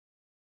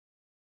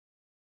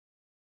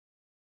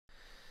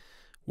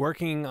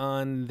Working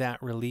on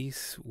that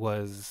release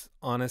was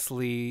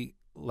honestly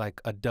like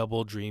a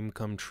double dream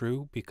come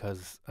true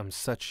because I'm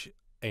such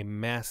a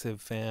massive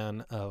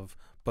fan of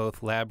both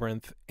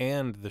Labrinth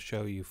and the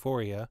show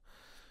Euphoria.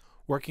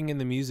 Working in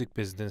the music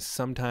business,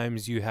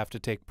 sometimes you have to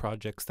take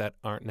projects that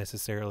aren't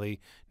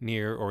necessarily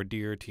near or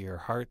dear to your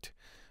heart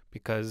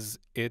because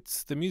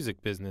it's the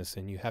music business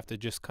and you have to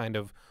just kind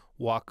of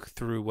walk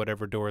through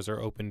whatever doors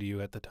are open to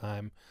you at the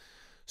time.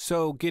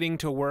 So getting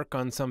to work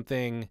on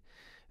something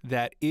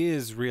that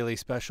is really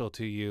special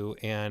to you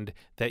and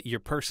that you're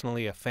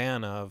personally a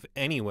fan of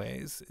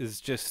anyways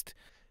is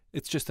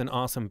it's just an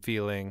awesome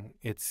feeling.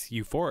 It's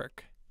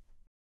euphoric.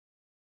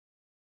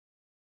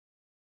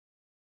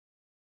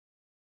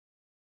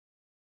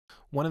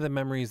 One of the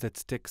memories that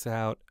sticks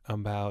out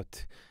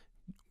about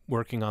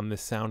working on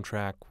this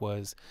soundtrack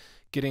was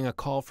getting a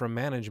call from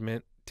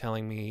management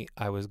telling me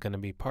I was going to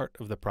be part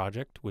of the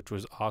project, which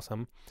was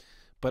awesome,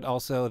 but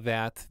also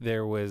that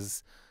there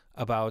was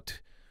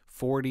about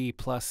 40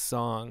 plus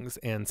songs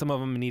and some of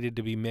them needed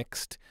to be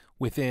mixed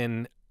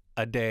within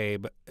a day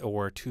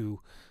or two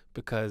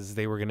because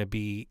they were going to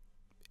be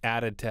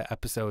added to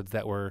episodes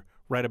that were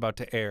right about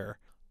to air.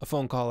 A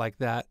phone call like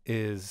that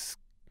is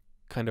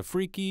kind of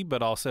freaky,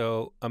 but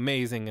also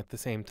amazing at the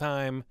same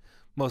time,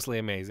 mostly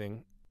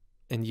amazing.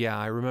 And yeah,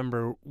 I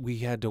remember we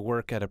had to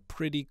work at a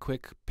pretty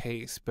quick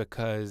pace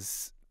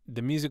because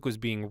the music was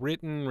being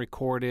written,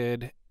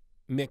 recorded,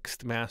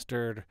 mixed,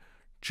 mastered,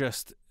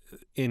 just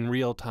in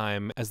real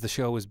time as the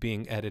show was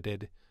being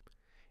edited.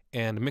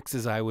 And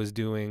mixes I was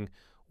doing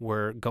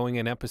were going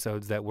in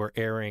episodes that were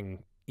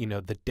airing,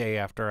 the day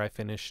after I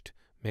finished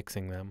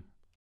mixing them.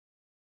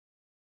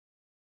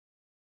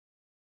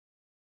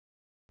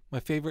 My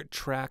favorite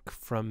track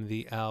from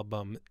the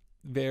album,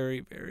 very,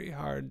 very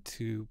hard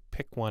to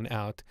pick one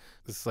out.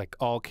 It's like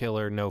all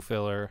killer, no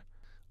filler.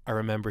 I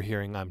remember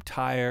hearing I'm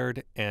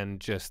Tired and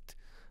just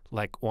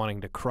like wanting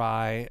to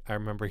cry. I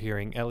remember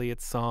hearing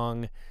Elliot's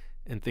song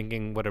and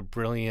thinking what a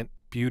brilliant,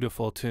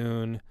 beautiful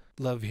tune.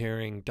 Love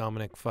hearing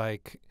Dominic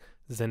Fike,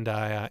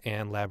 Zendaya,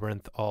 and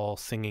Labrinth all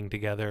singing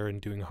together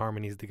and doing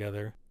harmonies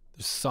together.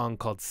 There's a song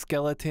called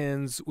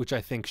Skeletons, which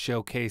I think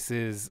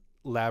showcases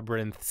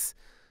Labrinth's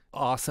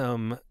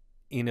awesome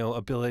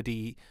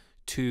ability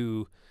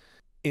to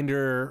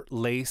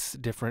interlace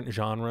different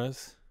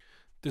genres.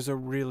 There's a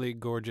really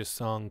gorgeous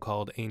song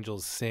called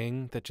Angels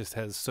Sing that just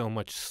has so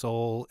much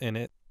soul in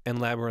it, and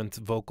Labrinth's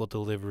vocal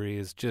delivery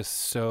is just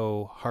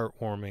so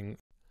heartwarming.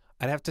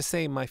 I'd have to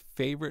say my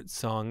favorite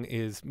song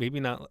is maybe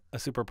not a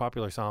super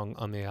popular song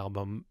on the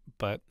album,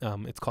 but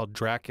it's called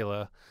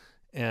Dracula,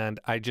 and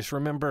I just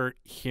remember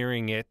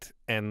hearing it,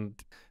 and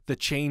the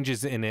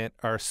changes in it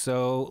are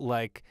so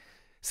like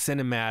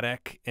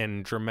cinematic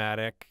and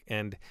dramatic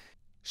and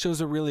shows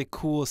a really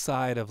cool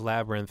side of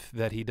Labrinth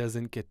that he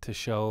doesn't get to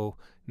show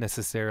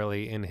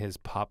necessarily in his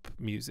pop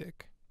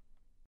music.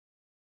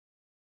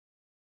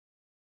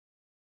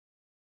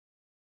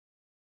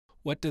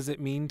 What does it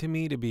mean to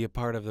me to be a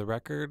part of the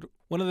record?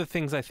 One of the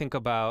things I think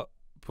about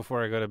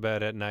before I go to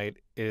bed at night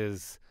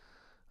is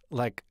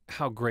like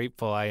how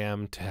grateful I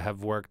am to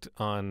have worked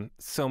on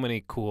so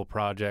many cool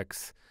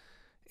projects.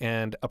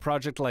 And a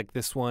project like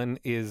this one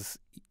is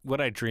what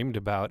I dreamed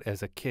about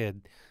as a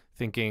kid,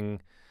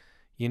 thinking,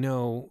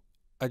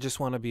 I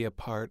just want to be a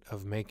part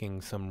of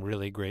making some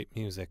really great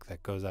music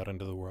that goes out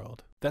into the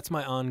world. That's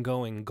my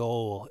ongoing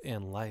goal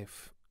in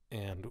life,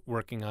 and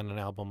working on an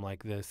album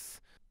like this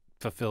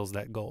fulfills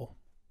that goal.